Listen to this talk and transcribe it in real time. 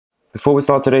Before we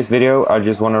start today's video, I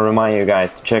just want to remind you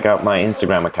guys to check out my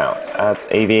Instagram account at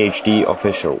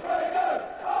AVHDofficial.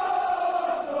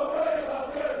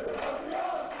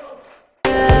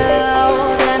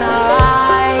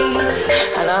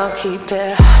 And I'll keep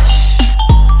it.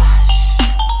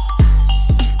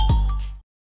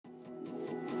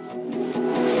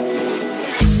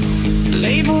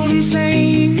 Labeled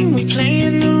insane, we play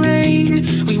in the rain.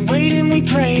 We wait and we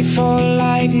pray for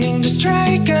lightning to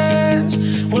strike us.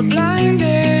 We're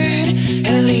blinded,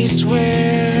 at least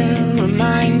we're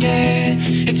reminded.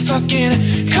 It's fucking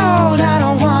cold, I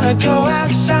don't wanna go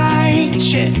outside.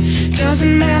 Shit,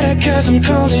 doesn't matter cause I'm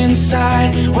cold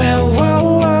inside. Well,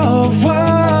 whoa, whoa,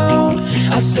 whoa,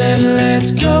 I said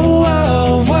let's go,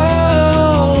 whoa,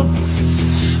 whoa.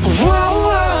 Whoa,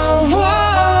 whoa,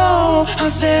 whoa, I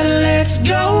said let's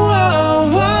go, whoa,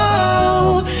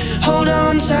 whoa. Hold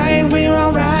on tight, we're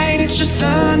alright, it's just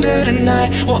thunder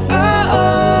tonight. Whoa, oh,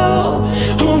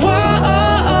 oh, whoa, oh,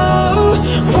 oh,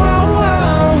 whoa,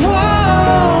 whoa,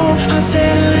 whoa. I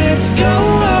said let's go,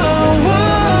 whoa,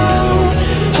 whoa.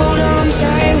 Hold on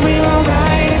tight, we're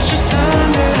alright, it's just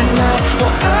thunder tonight.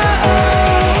 Whoa, oh,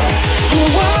 oh,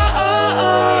 whoa, oh,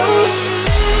 oh.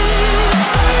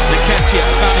 Nketiah,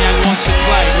 Aubameyang wants to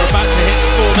play. We're about to hit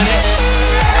 4 minutes.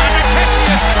 And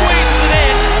Nketiah squeezes it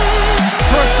in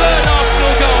for a third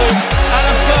Arsenal goal and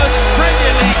a first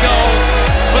Premier League goal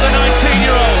for the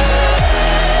 19-year-old.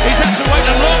 He's had to wait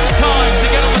a long time to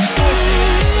get on the score sheet.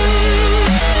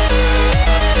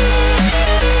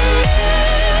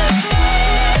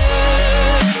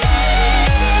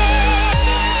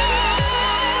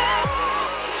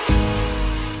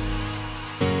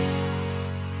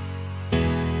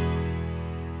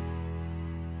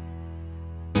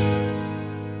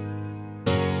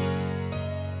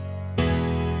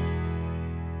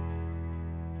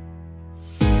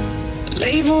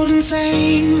 Labeled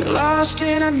insane, lost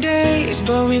in our days,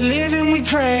 but we live and we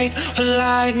pray for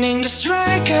lightning to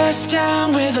strike us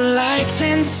down. With the lights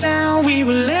and sound, we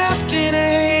were left in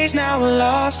haze, now we're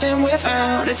lost and we're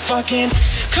found. It's fucking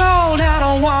cold, I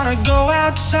don't wanna go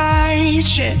outside.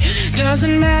 Shit,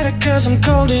 doesn't matter cause I'm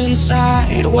cold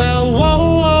inside. Well,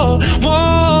 whoa, whoa,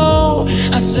 whoa,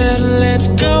 I said let's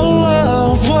go,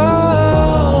 whoa,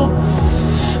 whoa.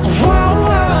 Whoa,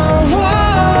 whoa,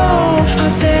 whoa, I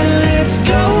said let's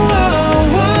go, whoa,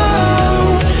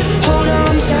 whoa. Hold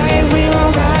on tight, we're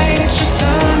alright, it's just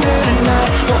thunder tonight.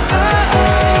 Whoa, oh,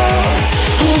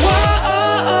 oh, whoa,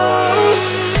 oh,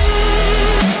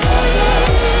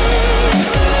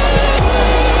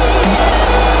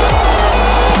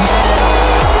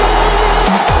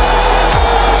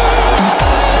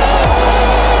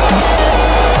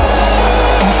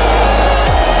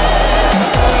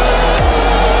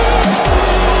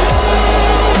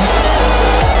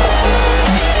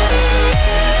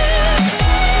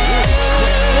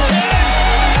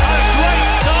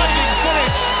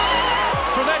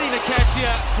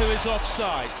 who is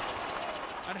offside.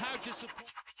 And how disappointing.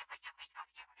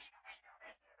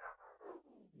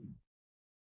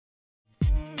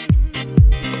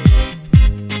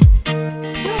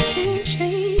 I can't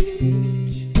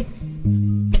change,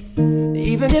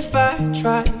 even if I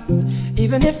tried,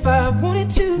 even if I wanted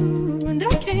to. And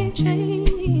I can't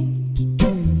change,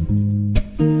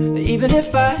 even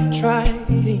if I tried.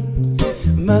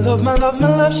 My love, my love, my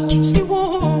love, she keeps me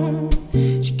warm.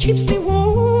 She keeps me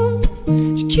warm.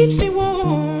 She keeps me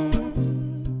warm.